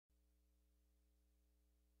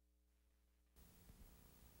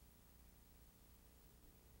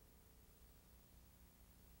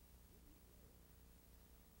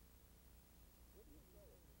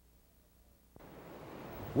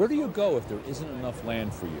Where do you go if there isn't enough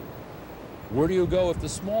land for you? Where do you go if the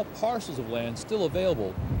small parcels of land still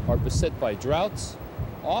available are beset by droughts,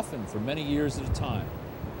 often for many years at a time?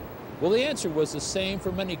 Well, the answer was the same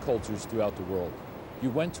for many cultures throughout the world. You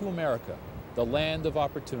went to America, the land of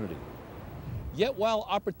opportunity. Yet while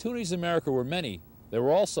opportunities in America were many, they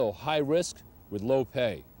were also high risk with low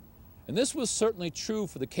pay. And this was certainly true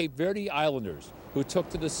for the Cape Verde Islanders, who took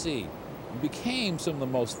to the sea and became some of the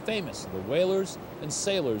most famous of the whalers and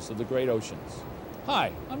sailors of the great oceans. Hi,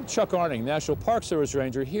 I'm Chuck Arning, National Park Service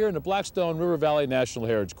Ranger here in the Blackstone River Valley National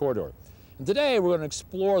Heritage Corridor. And today we're going to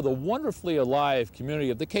explore the wonderfully alive community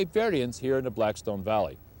of the Cape Verdeans here in the Blackstone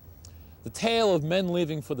Valley. The tale of men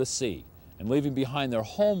leaving for the sea and leaving behind their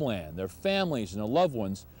homeland, their families, and their loved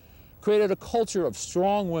ones created a culture of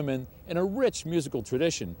strong women and a rich musical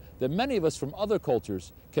tradition that many of us from other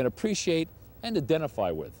cultures can appreciate and identify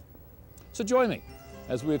with. So join me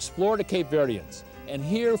as we explore the Cape Verdeans and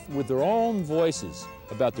hear with their own voices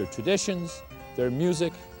about their traditions, their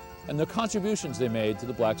music, and the contributions they made to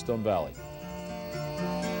the Blackstone Valley.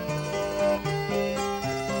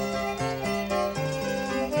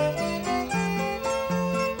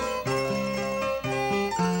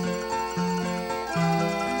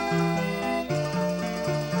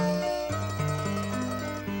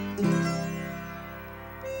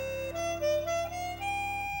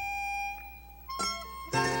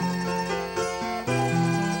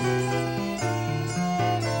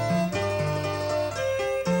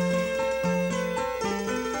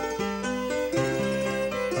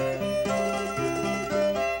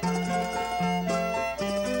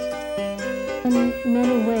 In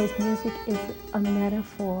many ways, music is a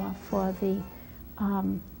metaphor for the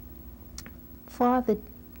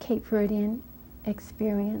Cape Verdean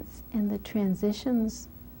experience and the transitions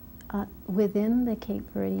within the Cape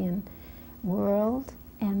Verdean world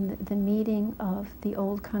and the meeting of the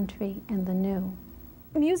old country and the new.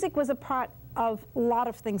 Music was a part of a lot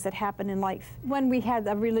of things that happen in life. When we had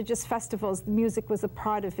the religious festivals, the music was a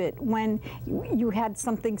part of it. When you had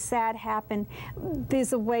something sad happen,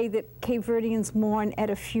 there's a way that Cape Verdeans mourn at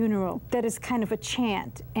a funeral that is kind of a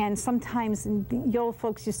chant. And sometimes, the old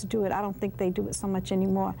folks used to do it, I don't think they do it so much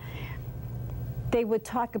anymore. They would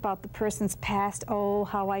talk about the person's past. Oh,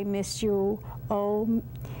 how I miss you. Oh,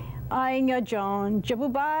 ay nga John,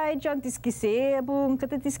 jabubay John tiskisebo,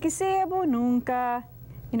 kata tiskisebo nunca.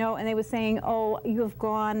 You know, and they were saying, oh, you have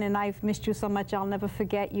gone and I've missed you so much, I'll never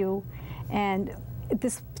forget you. And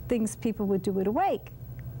this things people would do at a wake.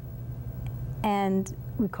 And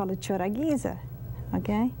we call it choragiza,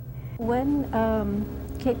 okay? When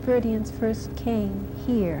Cape Verdeans first came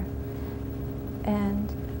here and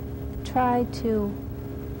tried to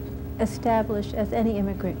establish, as any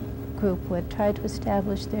immigrant group would, try to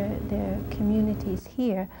establish their communities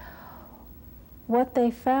here, what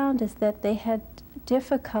they found is that they had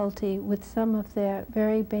difficulty with some of their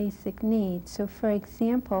very basic needs. So, for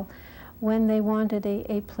example, when they wanted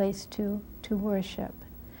a place to worship,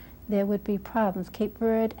 there would be problems. Cape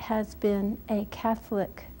Verde has been a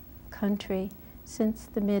Catholic country since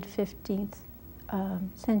the mid-15th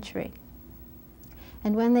century.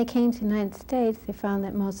 And when they came to the United States, they found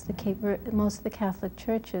that most of the Catholic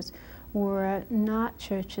churches were not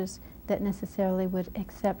churches that necessarily would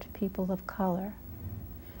accept people of color.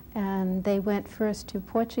 And they went first to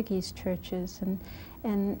Portuguese churches,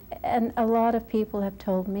 and a lot of people have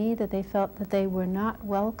told me that they felt that they were not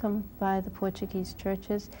welcomed by the Portuguese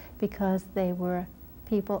churches because they were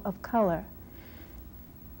people of color.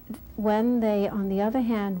 When they, on the other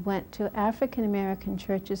hand, went to African American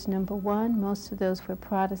churches, number one, most of those were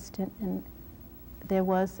Protestant, and there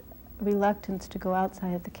was reluctance to go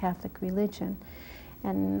outside of the Catholic religion.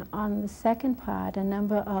 And on the second part, a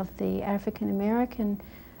number of the African American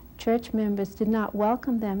church members did not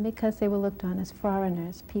welcome them because they were looked on as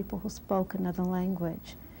foreigners, people who spoke another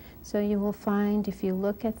language. So you will find, if you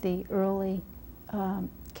look at the early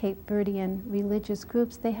Cape Verdean religious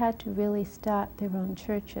groups, they had to really start their own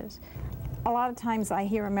churches. A lot of times I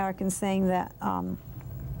hear Americans saying that,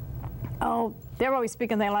 oh, they're always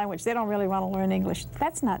speaking their language, they don't really want to learn English.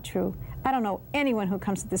 That's not true. I don't know anyone who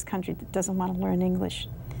comes to this country that doesn't want to learn English.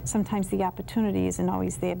 Sometimes the opportunity isn't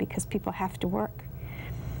always there because people have to work.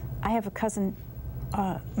 I have a cousin,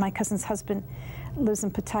 my cousin's husband lives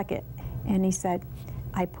in Pawtucket, and he said,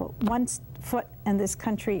 I put one foot in this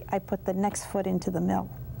country, I put the next foot into the mill,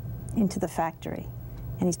 into the factory.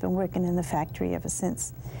 And he's been working in the factory ever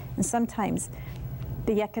since. And sometimes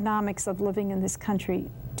the economics of living in this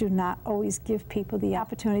country do not always give people the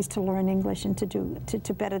opportunities to learn English and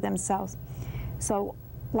to better themselves. So,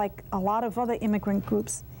 like a lot of other immigrant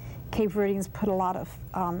groups, Cape Verdeans put a lot of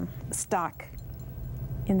stock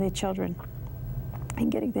in their children and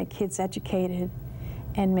getting their kids educated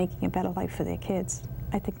and making a better life for their kids.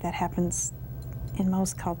 I think that happens in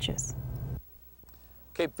most cultures.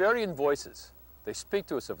 Cape Verdean voices, they speak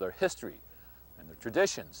to us of their history and their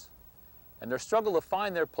traditions and their struggle to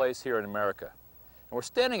find their place here in America. And we're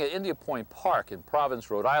standing at India Point Park in Providence,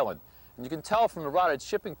 Rhode Island, and you can tell from the rotted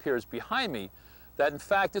shipping piers behind me that in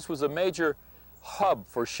fact this was a major hub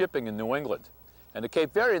for shipping in New England. And the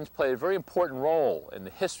Cape Verdeans played a very important role in the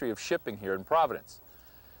history of shipping here in Providence.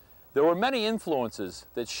 There were many influences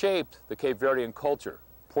that shaped the Cape Verdean culture: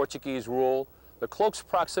 Portuguese rule, the close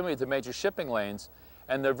proximity to major shipping lanes,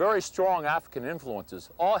 and their very strong African influences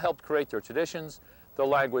all helped create their traditions, their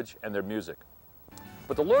language, and their music.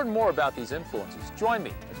 But to learn more about these influences, join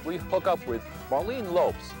me as we hook up with Marlene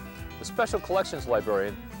Lopes, the Special Collections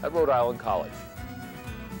Librarian at Rhode Island College.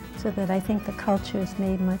 So that I think the culture is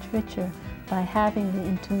made much richer by having the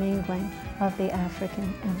intermingling of the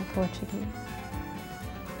African and the Portuguese.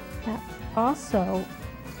 Also,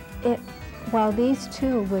 while these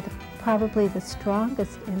two were probably the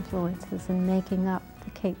strongest influences in making up the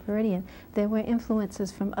Cape Verdean, there were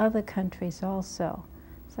influences from other countries also.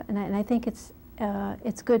 So, and I think it's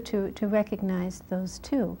good to recognize those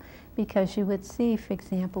too, because you would see, for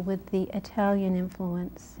example, with the Italian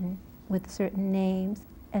influence and with certain names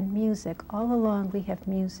and music, all along we have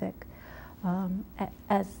music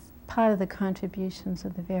as part of the contributions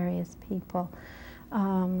of the various people.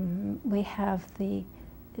 We have the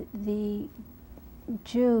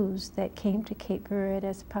Jews that came to Cape Verde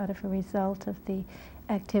as part of a result of the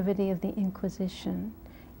activity of the Inquisition.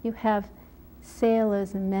 You have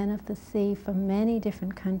sailors and men of the sea from many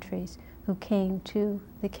different countries who came to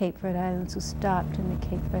the Cape Verde Islands, who stopped in the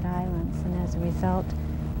Cape Verde Islands, and as a result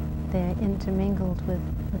they're intermingled with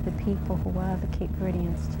the people who are the Cape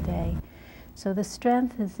Verdeans today. So the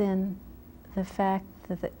strength is in the fact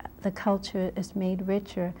that the culture is made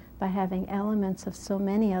richer by having elements of so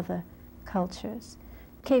many other cultures.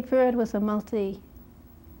 Cape Verde was a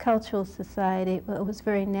multicultural society. It was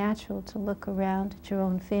very natural to look around at your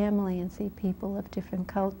own family and see people of different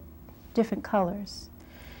colors.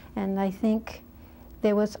 And I think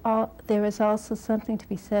there is also something to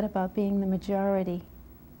be said about being the majority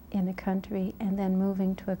in a country and then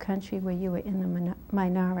moving to a country where you were in the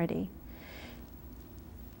minority.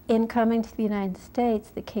 In coming to the United States,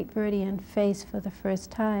 the Cape Verdean faced for the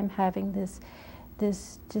first time having this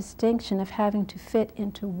distinction of having to fit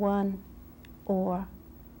into one or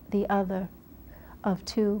the other of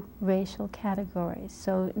two racial categories.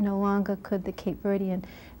 So no longer could the Cape Verdean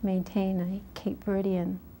maintain a Cape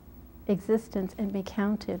Verdean existence and be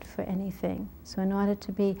counted for anything. So in order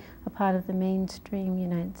to be a part of the mainstream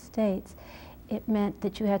United States, it meant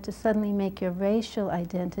that you had to suddenly make your racial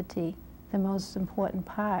identity the most important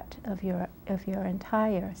part of your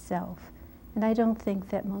entire self. And I don't think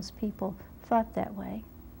that most people thought that way.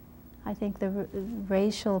 I think the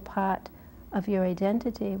racial part of your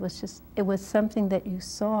identity was it was something that you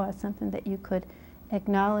saw, something that you could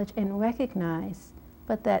acknowledge and recognize,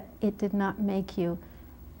 but that it did not make you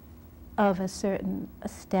of a certain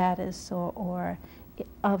status or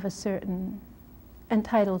of a certain,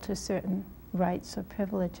 entitled to certain rights or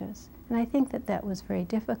privileges. And I think that that was very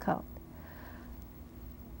difficult.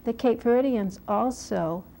 The Cape Verdeans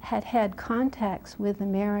also had contacts with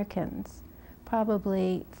Americans,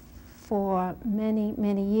 probably for many,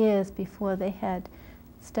 many years before they had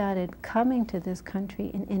started coming to this country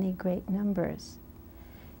in any great numbers.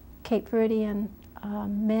 Cape Verdean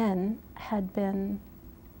men had been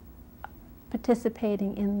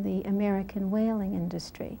participating in the American whaling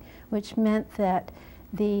industry, which meant that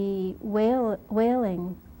the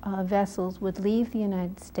whaling vessels would leave the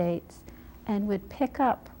United States and would pick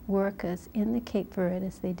up workers in the Cape Verde,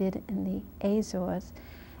 as they did in the Azores,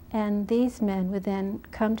 and these men would then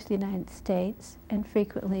come to the United States and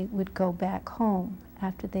frequently would go back home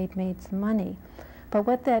after they'd made some money. But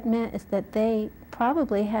what that meant is that they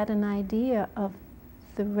probably had an idea of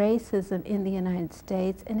the racism in the United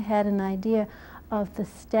States and had an idea of the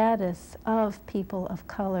status of people of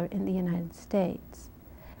color in the United States.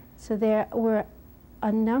 So there were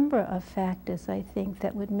a number of factors, I think,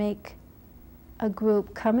 that would make a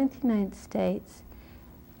group come into the United States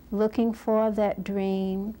looking for that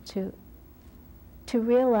dream, to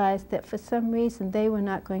realize that for some reason they were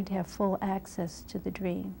not going to have full access to the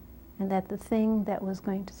dream, and that the thing that was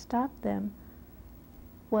going to stop them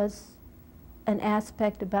was an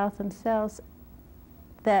aspect about themselves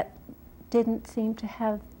that didn't seem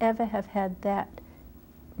to ever have had that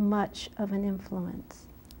much of an influence.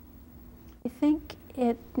 I think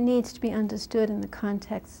it needs to be understood in the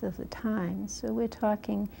context of the time. So we're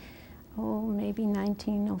talking maybe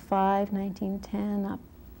 1905, 1910, up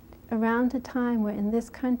around the time where in this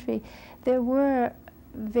country there were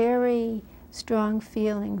very strong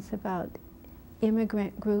feelings about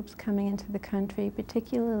immigrant groups coming into the country,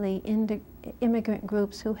 particularly immigrant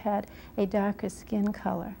groups who had a darker skin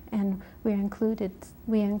color. And we're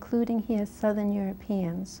including here Southern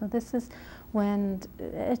Europeans. So this is when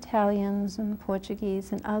Italians and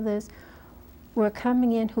Portuguese and others were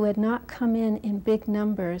coming in who had not come in big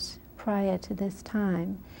numbers prior to this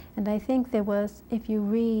time. And I think there was, if you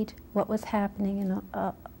read what was happening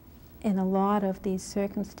in a lot of these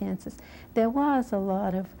circumstances, there was a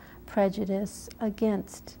lot of prejudice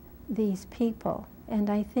against these people. And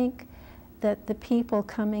I think that the people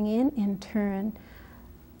coming in turn,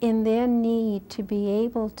 in their need to be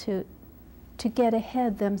able to get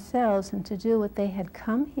ahead themselves and to do what they had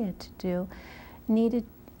come here to do,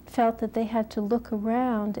 felt that they had to look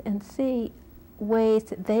around and see ways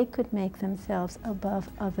that they could make themselves above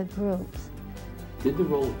other groups. Did the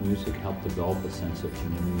role of music help develop a sense of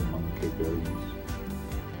community among the Cape Verdeans?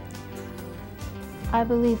 I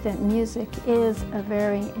believe that music is a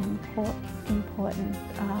very important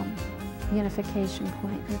unification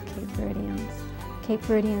point with Cape Verdeans. Cape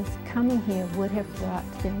Verdeans coming here would have brought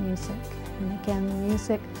their music. And again, the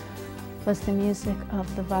music was the music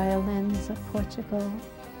of the violins of Portugal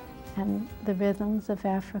and the rhythms of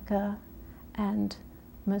Africa and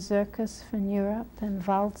mazurkas from Europe and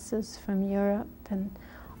valses from Europe and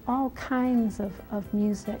all kinds of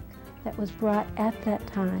music that was brought at that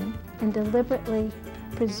time and deliberately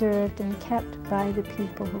preserved and kept by the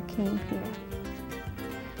people who came here.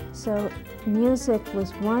 So music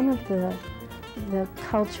was one of the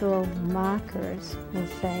cultural markers, we'll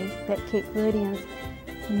say, that Cape Verdeans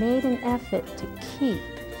made an effort to keep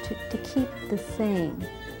the same,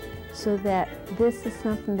 so that this is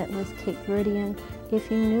something that was Cape Verdean. If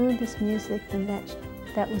you knew this music, then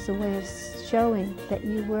that was a way of showing that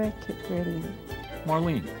you were Cape Verdean.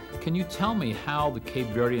 Marlene, can you tell me how the Cape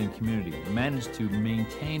Verdean community managed to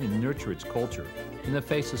maintain and nurture its culture in the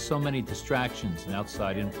face of so many distractions and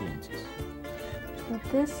outside influences? Well,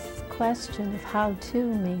 this question of how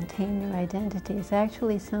to maintain your identity is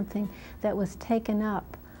actually something that was taken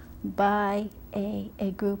up by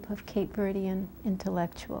a group of Cape Verdean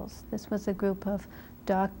intellectuals. This was a group of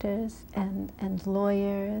doctors and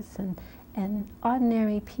lawyers and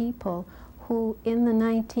ordinary people who in the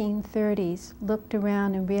 1930s looked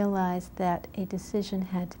around and realized that a decision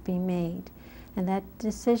had to be made. And that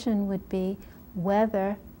decision would be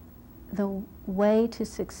whether the way to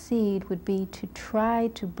succeed would be to try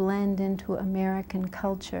to blend into American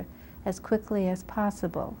culture as quickly as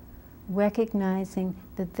possible, recognizing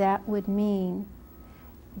that that would mean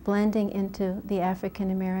blending into the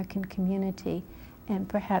African American community and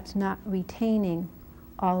perhaps not retaining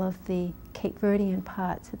all of the Cape Verdean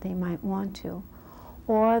parts that they might want to.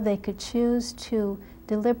 Or they could choose to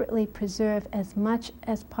deliberately preserve as much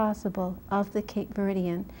as possible of the Cape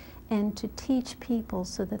Verdean and to teach people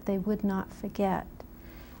so that they would not forget.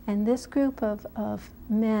 And this group of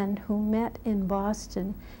men who met in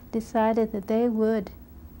Boston decided that they would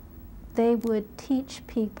teach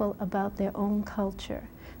people about their own culture.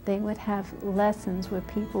 They would have lessons where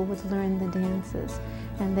people would learn the dances,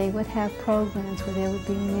 and they would have programs where there would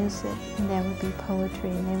be music and there would be poetry,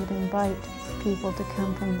 and they would invite people to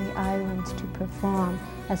come from the islands to perform,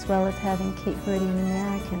 as well as having Cape Verdean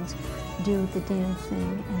Americans do the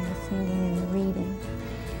dancing and the singing and the reading.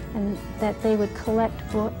 And that they would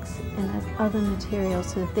collect books and other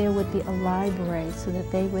materials so that there would be a library, so that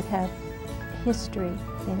they would have history.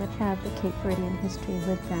 They would have the Cape Verdean history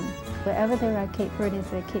with them. Wherever there are Cape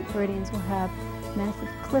Verdeans will have massive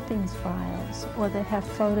clippings files, or they have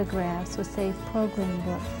photographs or saved program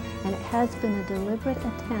books. And it has been a deliberate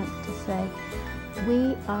attempt to say,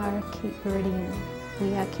 we are Cape Verdean.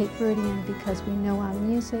 We are Cape Verdean because we know our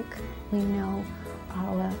music, we know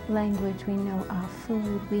our language, we know our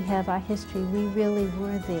food, we have our history, we really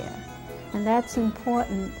were there. And that's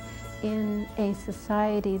important in a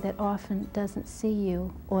society that often doesn't see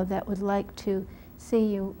you, or that would like to see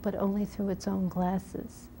you but only through its own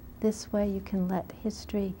glasses. This way you can let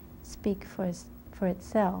history speak for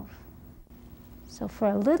itself. So for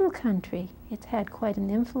a little country, it's had quite an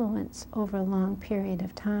influence over a long period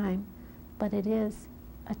of time, but it is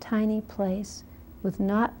a tiny place with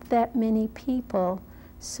not that many people,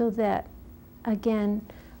 so that, again,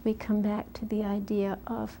 we come back to the idea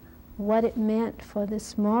of what it meant for this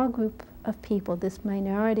small group of people, this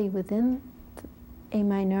minority within a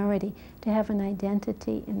minority, to have an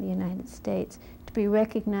identity in the United States, to be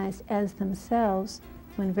recognized as themselves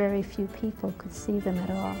when very few people could see them at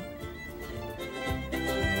all.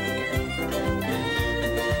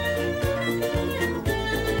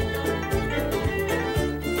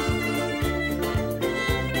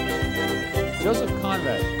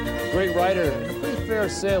 Conrad, a great writer and a pretty fair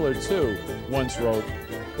sailor too, once wrote,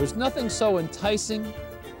 "There's nothing so enticing,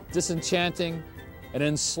 disenchanting, and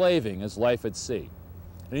enslaving as life at sea."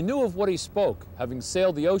 And he knew of what he spoke, having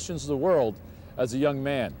sailed the oceans of the world as a young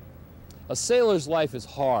man. A sailor's life is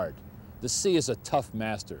hard. The sea is a tough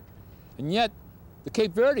master. And yet, the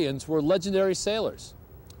Cape Verdeans were legendary sailors.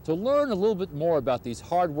 To learn a little bit more about these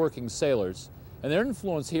hard-working sailors and their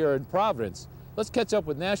influence here in Providence, let's catch up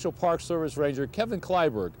with National Park Service Ranger Kevin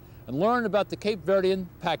Kleiberg and learn about the Cape Verdean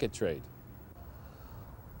packet trade.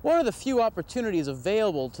 One of the few opportunities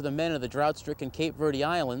available to the men of the drought-stricken Cape Verde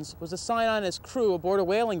Islands was to sign on as crew aboard a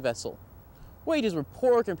whaling vessel. Wages were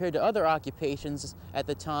poor compared to other occupations at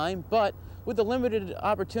the time, but with the limited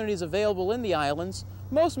opportunities available in the islands,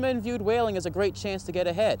 most men viewed whaling as a great chance to get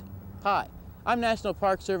ahead. Hi, I'm National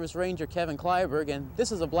Park Service Ranger Kevin Kleiberg, and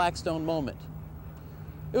this is a Blackstone moment.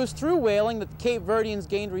 It was through whaling that the Cape Verdeans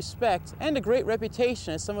gained respect and a great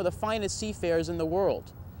reputation as some of the finest seafarers in the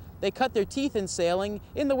world. They cut their teeth in sailing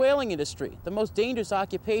in the whaling industry, the most dangerous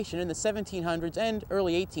occupation in the 1700s and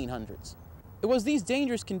early 1800s. It was these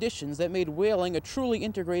dangerous conditions that made whaling a truly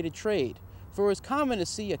integrated trade, for it was common to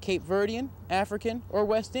see a Cape Verdean, African, or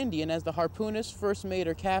West Indian as the harpoonist, first mate,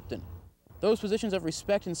 or captain. Those positions of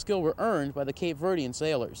respect and skill were earned by the Cape Verdean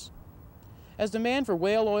sailors. As demand for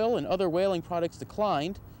whale oil and other whaling products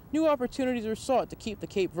declined, new opportunities were sought to keep the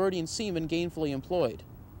Cape Verdean seamen gainfully employed.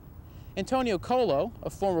 Antonio Colo, a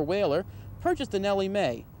former whaler, purchased the Nellie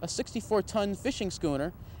May, a 64-ton fishing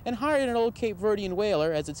schooner, and hired an old Cape Verdean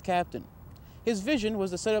whaler as its captain. His vision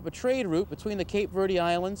was to set up a trade route between the Cape Verde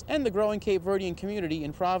Islands and the growing Cape Verdean community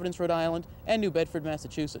in Providence, Rhode Island, and New Bedford,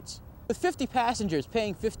 Massachusetts. With 50 passengers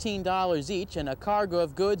paying $15 each and a cargo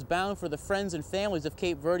of goods bound for the friends and families of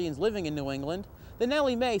Cape Verdeans living in New England, the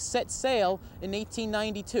Nellie May set sail in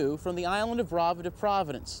 1892 from the island of Brava to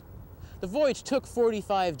Providence. The voyage took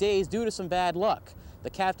 45 days due to some bad luck.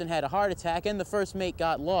 The captain had a heart attack and the first mate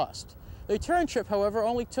got lost. The return trip, however,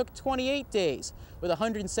 only took 28 days, with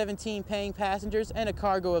 117 paying passengers and a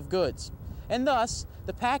cargo of goods. And thus,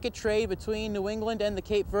 the packet trade between New England and the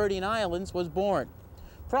Cape Verdean Islands was born.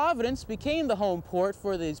 Providence became the home port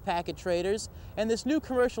for these packet traders, and this new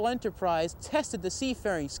commercial enterprise tested the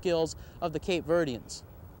seafaring skills of the Cape Verdeans.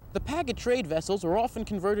 The packet trade vessels were often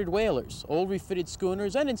converted whalers, old refitted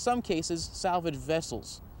schooners, and in some cases, salvaged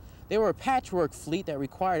vessels. They were a patchwork fleet that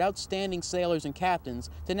required outstanding sailors and captains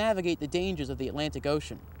to navigate the dangers of the Atlantic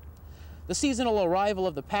Ocean. The seasonal arrival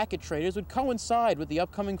of the packet traders would coincide with the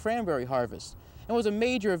upcoming cranberry harvest and was a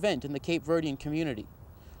major event in the Cape Verdean community.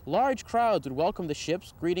 Large crowds would welcome the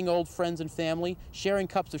ships, greeting old friends and family, sharing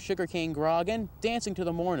cups of sugarcane grog, and dancing to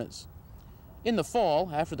the mornas. In the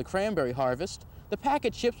fall, after the cranberry harvest, the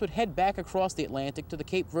packet ships would head back across the Atlantic to the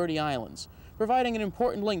Cape Verde Islands, providing an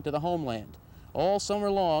important link to the homeland. All summer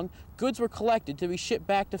long, goods were collected to be shipped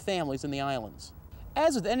back to families in the islands.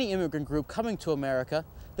 As with any immigrant group coming to America,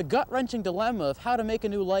 the gut-wrenching dilemma of how to make a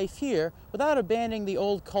new life here without abandoning the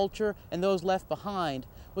old culture and those left behind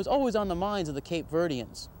was always on the minds of the Cape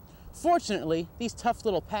Verdeans. Fortunately, these tough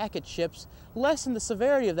little packet ships lessened the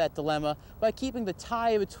severity of that dilemma by keeping the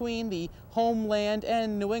tie between the homeland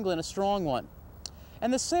and New England a strong one.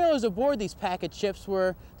 And the sailors aboard these packet ships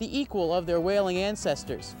were the equal of their whaling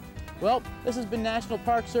ancestors. Well, this has been National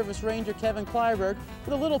Park Service Ranger Kevin Kleiberg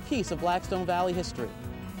with a little piece of Blackstone Valley history.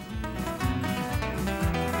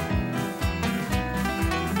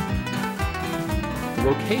 The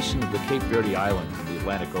location of the Cape Verde Islands in the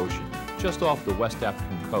Atlantic Ocean, just off the West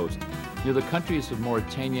African coast, near the countries of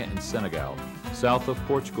Mauritania and Senegal, south of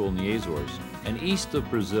Portugal and the Azores, and east of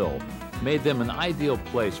Brazil, made them an ideal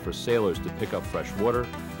place for sailors to pick up fresh water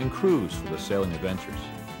and cruise for their sailing adventures.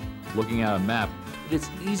 Looking at a map, it's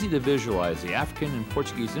easy to visualize the African and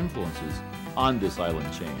Portuguese influences on this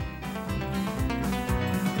island chain.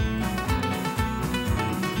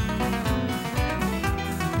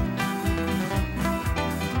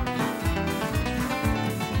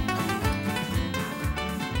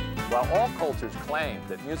 While all cultures claim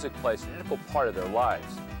that music plays an integral part of their lives,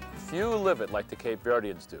 few live it like the Cape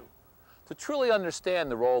Verdeans do. To truly understand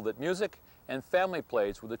the role that music and family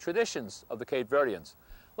plays with the traditions of the Cape Verdeans,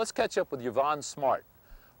 let's catch up with Yvonne Smart,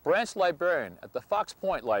 branch librarian at the Fox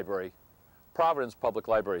Point Library, Providence Public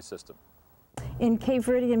Library System. In Cape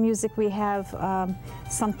Verdean music, we have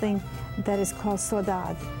something that is called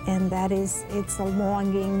saudade, and that is, it's a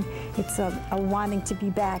longing, it's a wanting to be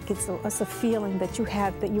back, it's a feeling that you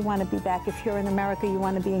have that you want to be back. If you're in America, you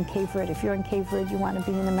want to be in Cape Verde. If you're in Cape Verde, you want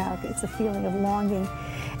to be in America. It's a feeling of longing,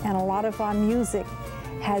 and a lot of our music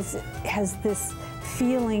has this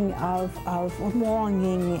feeling of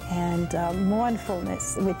longing and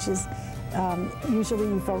mournfulness, which is usually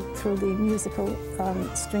evoked through the musical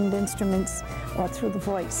stringed instruments or through the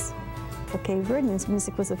voice. For Cape Verdeans,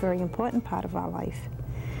 music was a very important part of our life.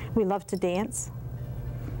 We loved to dance,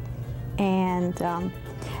 and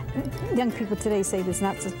young people today say there's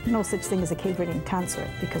no such thing as a Cape Verdean concert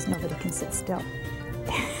because nobody can sit still.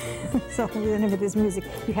 So whenever there's music,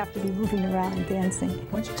 you have to be moving around and dancing.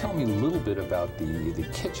 Why don't you tell me a little bit about the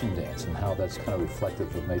kitchen dance and how that's kind of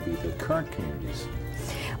reflective of maybe the current communities?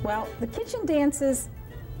 Well, the kitchen dances,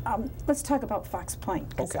 let's talk about Fox Point,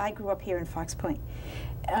 because I grew up here in Fox Point.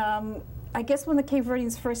 I guess when the Cape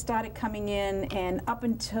Verdeans first started coming in, and up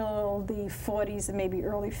until the 40s and maybe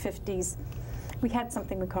early 50s, we had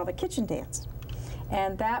something we call the kitchen dance.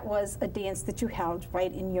 And that was a dance that you held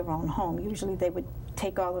right in your own home. Usually they would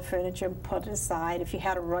take all the furniture and put it aside. If you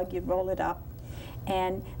had a rug, you'd roll it up.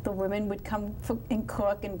 And the women would come and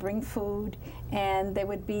cook and bring food, and there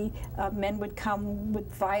would be, men would come with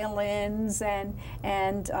violins and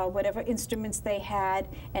whatever instruments they had.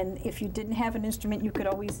 And if you didn't have an instrument, you could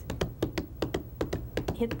always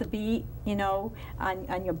hit the beat, you know,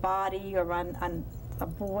 on your body or on a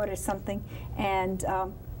board or something. And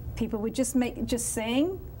people would just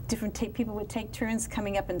sing. Different people would take turns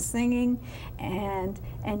coming up and singing, and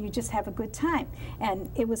you just have a good time.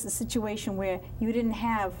 And it was a situation where you didn't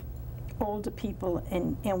have older people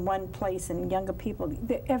in one place and younger people.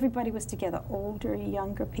 Everybody was together, older,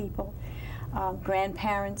 younger people,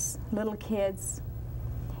 grandparents, little kids.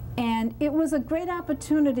 And it was a great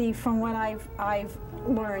opportunity from what I've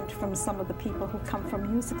learned from some of the people who come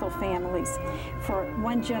from musical families, for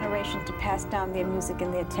one generation to pass down their music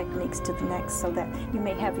and their techniques to the next, so that you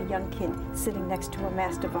may have a young kid sitting next to a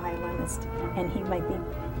master violinist, and he might be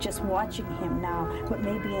just watching him now, but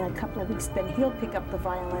maybe in a couple of weeks then he'll pick up the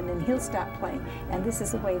violin and he'll start playing. And this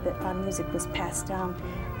is a way that our music was passed down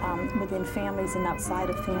within families and outside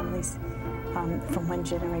of families, from one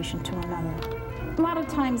generation to another. A lot of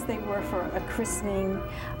times they were for a christening,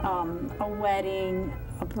 a wedding,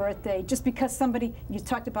 a birthday, just because somebody, you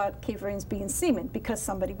talked about Cape Verdeans being seamen, because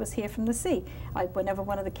somebody was here from the sea. Whenever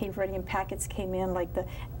one of the Cape Verdean packets came in, like the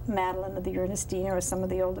Madeline or the Ernestina or some of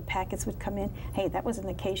the older packets would come in, hey, that was an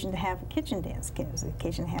occasion to have a kitchen dance. It was an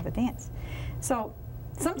occasion to have a dance. So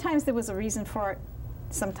sometimes there was a reason for it.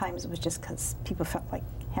 Sometimes it was just because people felt like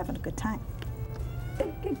having a good time.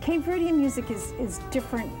 Cape Verdean music is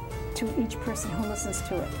different to each person who listens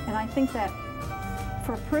to it. And I think that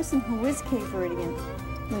for a person who is Cape Verdean,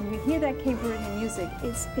 when you hear that Cape Verdean music,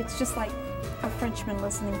 it's just like a Frenchman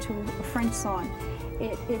listening to a French song.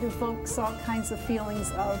 It evokes all kinds of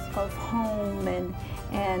feelings of home,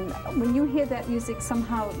 and when you hear that music,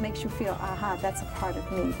 somehow it makes you feel, aha, that's a part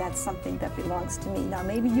of me, that's something that belongs to me. Now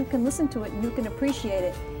maybe you can listen to it and you can appreciate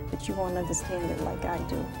it, but you won't understand it like I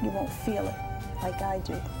do. You won't feel it like I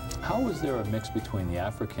do. How is there a mix between the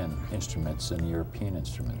African instruments and European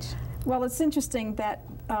instruments? Well, it's interesting that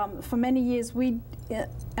for many years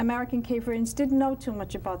American Cape Verdeans didn't know too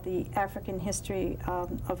much about the African history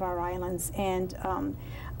of our islands, and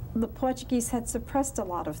the Portuguese had suppressed a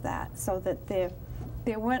lot of that, so that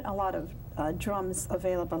there weren't a lot of drums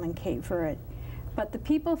available in Cape Verde. But the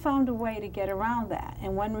people found a way to get around that,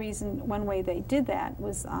 and one way they did that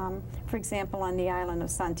was, for example, on the island of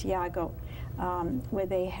Santiago, where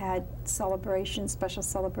they had celebrations, special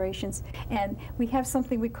celebrations, and we have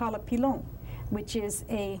something we call a pilon, which is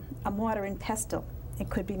a mortar and pestle. It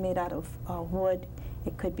could be made out of wood,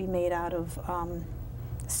 it could be made out of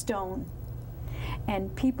stone,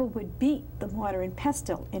 and people would beat the mortar and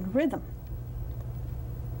pestle in rhythm,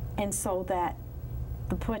 and so that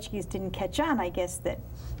the Portuguese didn't catch on, I guess, that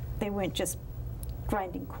they weren't just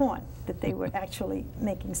grinding corn, that they were actually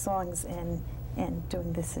making songs and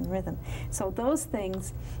doing this in rhythm. So those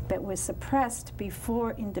things that were suppressed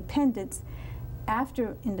before independence,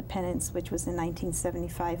 after independence, which was in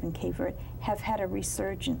 1975 in Cape Verde, have had a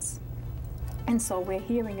resurgence. And so we're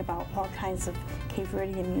hearing about all kinds of Cape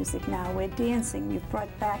Verdean music now. We're dancing. We've brought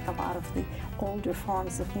back a lot of the older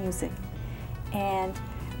forms of music. And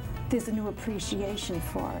there's a new appreciation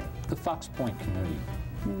for it. The Fox Point community,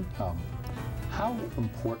 how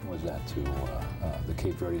important was that to the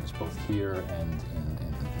Cape Verdeans, both here and in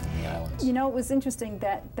the islands? You know, it was interesting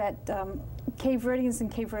that Cape Verdeans and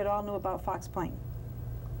Cape Verde all knew about Fox Point.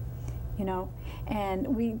 You know, and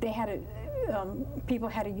people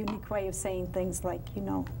had a unique way of saying things like, you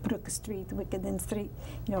know, Brook Street, Wickenden Street,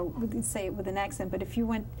 you know, we'd say it with an accent, but if you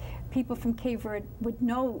went, people from Cape Verde would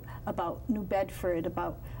know about New Bedford,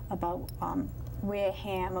 about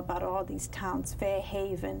Wareham, about all these towns,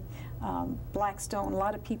 Fairhaven, Blackstone. A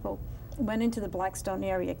lot of people went into the Blackstone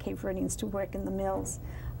area, Cape Verdeans, to work in the mills,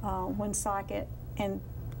 Woonsocket, and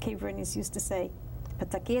Cape Verdeans used to say,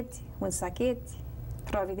 Pataquete, Woonsaquete,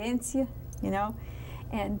 Providencia, you know.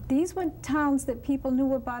 And these were towns that people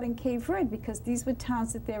knew about in Cape Verde because these were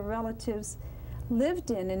towns that their relatives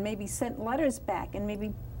lived in and maybe sent letters back and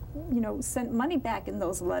maybe, you know, sent money back in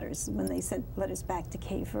those letters when they sent letters back to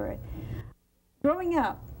Cape Verde. Growing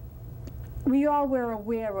up, we all were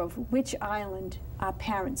aware of which island our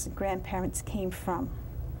parents and grandparents came from.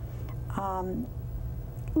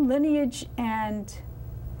 Lineage and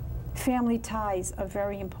family ties are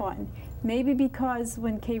very important. Maybe because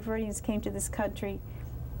when Cape Verdeans came to this country,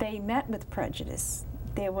 they met with prejudice.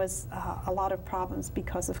 There was a lot of problems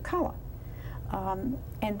because of color.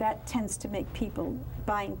 And that tends to make people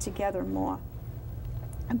bind together more.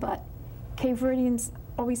 But Cape Verdeans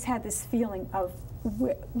always had this feeling of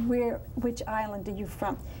which island are you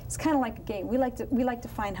from? It's kind of like a game. We like to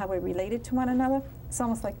find how we're related to one another. It's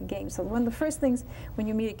almost like a game. So one of the first things when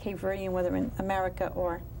you meet a Cape Verdean, whether in America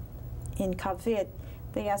or in Cape Verde,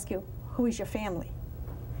 they ask you, who is your family?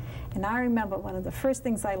 And I remember one of the first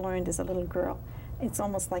things I learned as a little girl, it's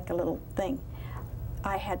almost like a little thing.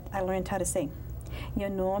 I learned how to say, Your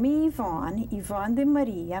nome é Yvonne, Yvonne de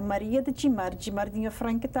Maria, Maria de Gimar, Gimar de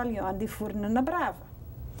Frank Italian de Furna na Brava.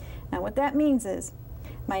 Now what that means is,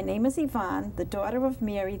 my name is Yvonne, the daughter of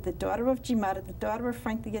Mary, the daughter of Gimar, the daughter of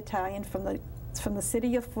Frank the Italian from the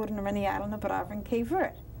city of Furna on the island of Brava in Cape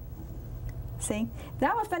Verde. See?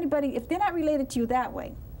 Now if they're not related to you that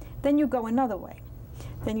way, then you go another way.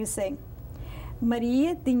 Then you say,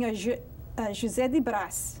 Maria tinha José de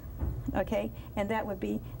Brás, okay? And that would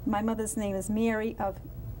be, my mother's name is Mary of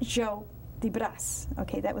Joe de Brás,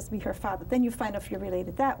 okay? That would be her father. Then you find out if you're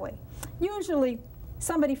related that way. Usually,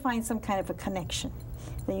 somebody finds some kind of a connection.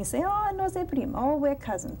 Then you say, oh, no sé primo, oh, we're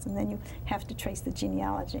cousins. And then you have to trace the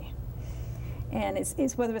genealogy. And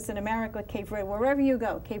it's whether it's in America or Cape Verde, wherever you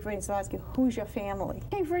go, Cape Verdeans will ask you, who's your family?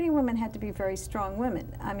 Cape Verdean women had to be very strong women.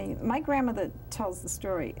 I mean, my grandmother tells the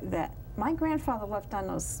story that my grandfather left on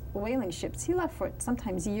those whaling ships. He left for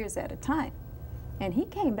sometimes years at a time. And he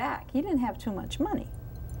came back. He didn't have too much money.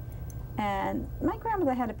 And my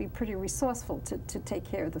grandmother had to be pretty resourceful to take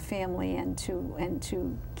care of the family and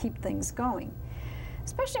to keep things going.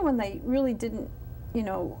 Especially when they really didn't, you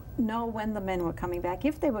know when the men were coming back,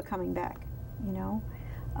 if they were coming back. You know,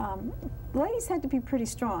 the ladies had to be pretty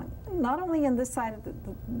strong, not only on this side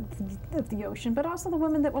of the ocean, but also the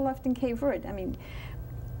women that were left in Cape Verde. I mean,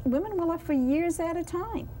 women were left for years at a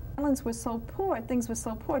time. Islands were so poor, things were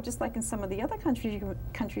so poor, just like in some of the other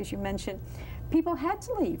countries you mentioned. People had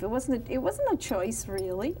to leave. It wasn't a choice,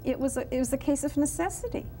 really. It was a case of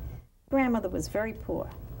necessity. Grandmother was very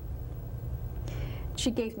poor.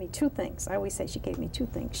 She gave me two things. I always say she gave me two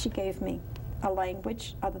things. She gave me a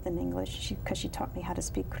language other than English, because she taught me how to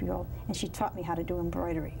speak Creole, and she taught me how to do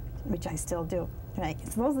embroidery, which I still do. Right?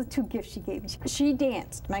 So those are the two gifts she gave me. She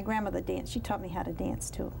danced. My grandmother danced. She taught me how to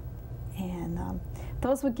dance, too. And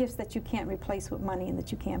those were gifts that you can't replace with money and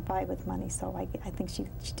that you can't buy with money, so I think she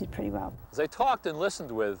did pretty well. As I talked and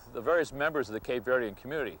listened with the various members of the Cape Verdean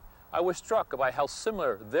community, I was struck by how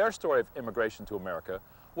similar their story of immigration to America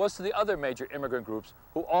was to the other major immigrant groups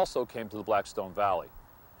who also came to the Blackstone Valley.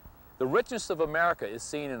 The richness of America is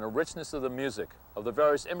seen in the richness of the music of the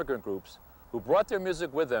various immigrant groups who brought their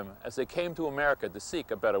music with them as they came to America to seek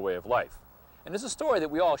a better way of life. And it's a story that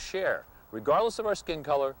we all share, regardless of our skin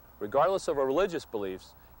color, regardless of our religious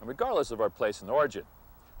beliefs, and regardless of our place in origin.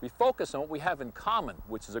 We focus on what we have in common,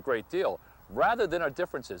 which is a great deal, rather than our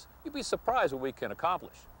differences. You'd be surprised what we can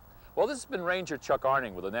accomplish. Well, this has been Ranger Chuck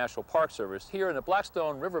Arning with the National Park Service here in the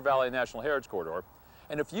Blackstone River Valley National Heritage Corridor.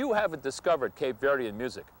 And if you haven't discovered Cape Verdean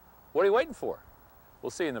music, what are you waiting for?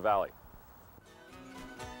 We'll see you in the valley.